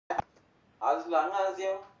As long as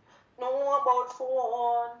you know about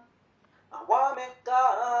phone, I want make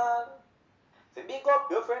call. Say big up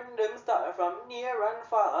your friend them star from near and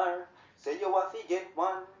far. Say you want to get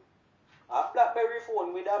one. A Blackberry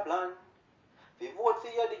phone with a plan. Fi vote for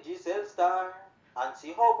your Digicel Star. And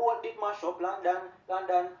see how both did mash up London,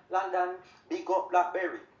 London, London. Big up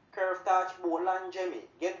Blackberry. Curve touch, bowl and Jemmy.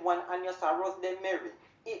 Get one and your sorrows them merry.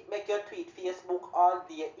 It make your tweet Facebook all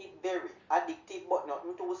day, it very addictive but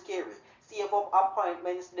nothing too scary. Save up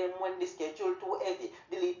appointments them when the schedule too heavy.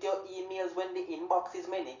 Delete your emails when the inbox is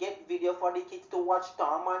many. Get video for the kids to watch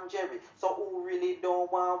Tom and Jerry. So who really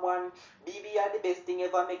don't want one? BB are the best thing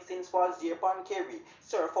ever make sense for Zip and Kerry.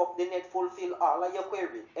 Surf up the net, fulfill all of your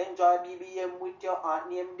query. Enjoy BBM with your aunt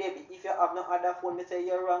named Debbie. If you have no other phone, me say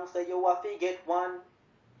you're wrong, so you have to get one.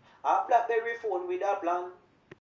 A Blackberry phone with a plan.